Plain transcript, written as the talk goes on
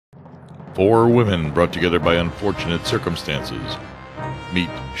Four women brought together by unfortunate circumstances. Meet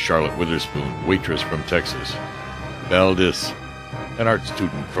Charlotte Witherspoon, waitress from Texas. Valdis, an art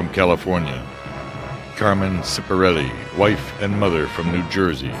student from California. Carmen Ciparelli, wife and mother from New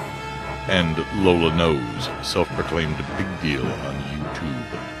Jersey. And LolaKnows, self-proclaimed big deal on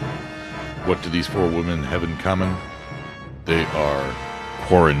YouTube. What do these four women have in common? They are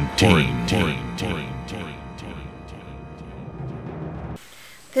quarantined.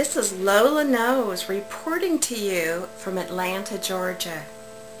 This is LolaKnows reporting to you from Atlanta, Georgia,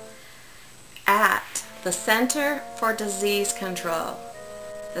 at the Center for Disease Control,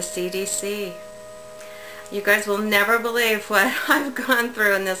 the CDC. You guys will never believe what I've gone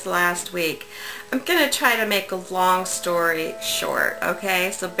through in this last week. I'm going to try to make a long story short,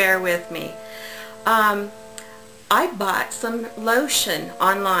 okay? So bear with me. I bought some lotion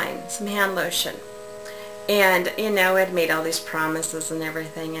online, some hand lotion. And, you know, it made all these promises and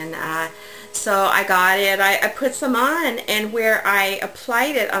everything. And so I got it. I put some on, and where I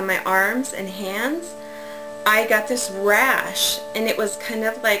applied it on my arms and hands, I got this rash. And it was kind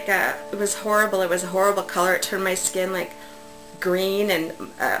of like, it was horrible. It was a horrible color. It turned my skin like green and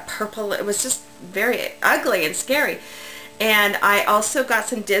purple. It was just very ugly and scary. And I also got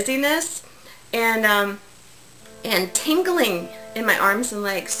some dizziness and tingling in my arms and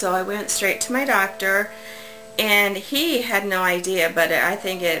legs. So I went straight to my doctor, and he had no idea, but I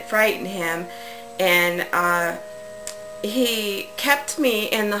think it frightened him, and he kept me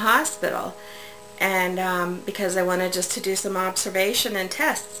in the hospital, and because I wanted just to do some observation and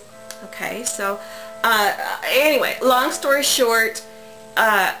tests. Okay, so anyway, long story short,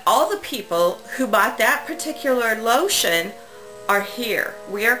 all the people who bought that particular lotion are here.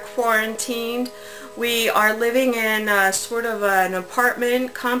 We are quarantined. We are living in sort of an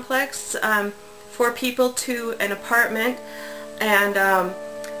apartment complex, 4 people to an apartment, and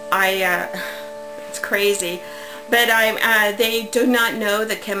it's crazy, but they do not know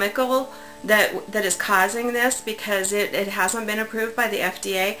the chemical that is causing this, because it hasn't been approved by the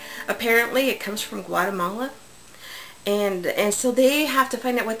FDA. Apparently it comes from Guatemala, and so they have to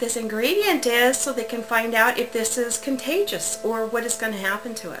find out what this ingredient is so they can find out if this is contagious or what is going to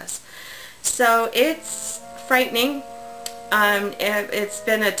happen to us. So it's frightening. It's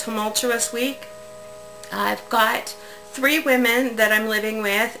been a tumultuous week. I've got 3 women that I'm living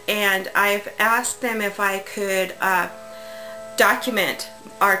with, and I've asked them if I could document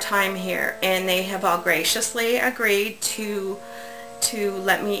our time here, and they have all graciously agreed to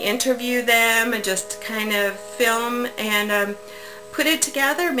let me interview them and just kind of film and put it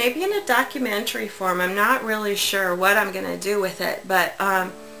together, maybe in a documentary form. I'm not really sure what I'm going to do with it, but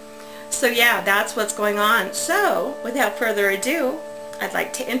so yeah, that's what's going on. So without further ado, I'd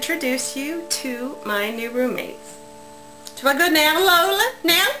like to introduce you to my new roommates. Do I go now, Lola?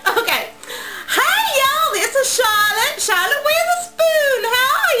 Now? Okay. Hi, y'all. This is Charlotte Witherspoon.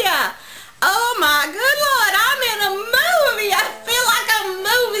 How are ya? Oh, my good Lord. I'm in a movie. I feel like a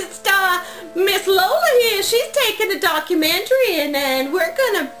movie star. Miss Lola here, she's taking a documentary, and we're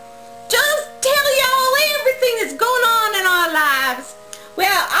going to just tell y'all everything that's going on in our lives.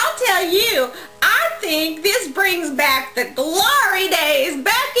 Well, I'll tell you, I think this brings back the glory days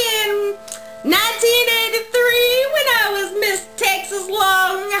back in 1983 when I was Miss Texas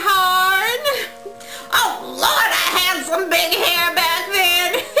Longhorn. Oh, Lord, I had some big hair back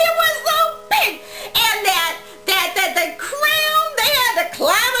then. It was so big. And that crown, they had to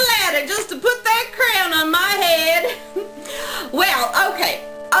climb a ladder just to put that crown on my head. Well, okay.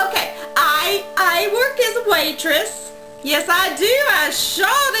 I work as a waitress. Yes, I do. I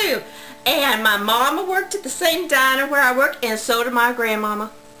sure do. And my mama worked at the same diner where I work, and so did my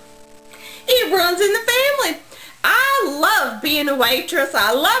grandmama. It runs in the family. I love being a waitress.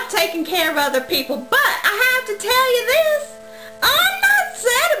 I love taking care of other people. But I have to tell you this. I'm not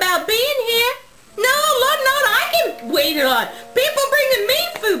sad about being here. No, Lord, no, I can wait it on. People bringing me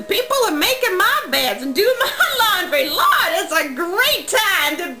food. People are making my beds and doing my laundry. Lord, it's a great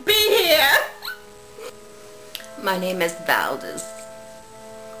time to be here. My name is Valdis.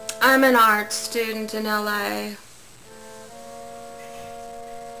 I'm an art student in LA.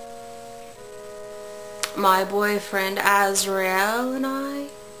 My boyfriend Azrael and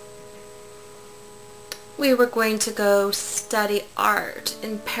we were going to go study art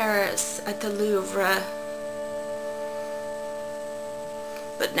in Paris at the Louvre.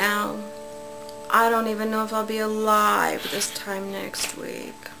 But now, I don't even know if I'll be alive this time next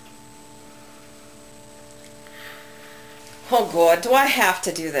week. Oh God, do I have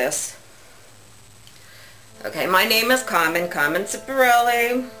to do this? Okay, my name is Carmen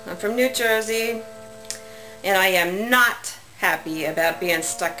Ciparelli. I'm from New Jersey, and I am not happy about being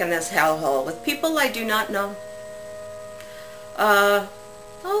stuck in this hellhole with people I do not know.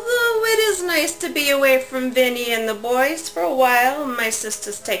 Although it is nice to be away from Vinny and the boys for a while. My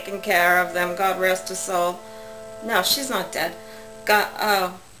sister's taking care of them, God rest her soul. No, she's not dead.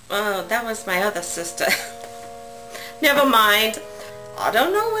 Oh, that was my other sister. Never mind. I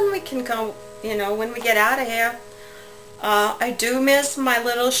don't know when we can go, when we get out of here. I do miss my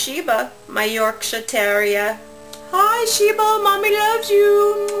little Sheba, my Yorkshire Terrier. Hi Sheba, Mommy loves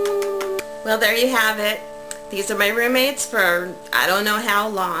you. Well, there you have it. These are my roommates for I don't know how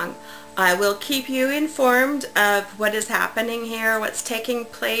long. I will keep you informed of what is happening here, what's taking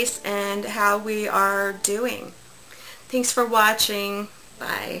place, and how we are doing. Thanks for watching.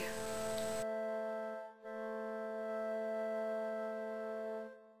 Bye.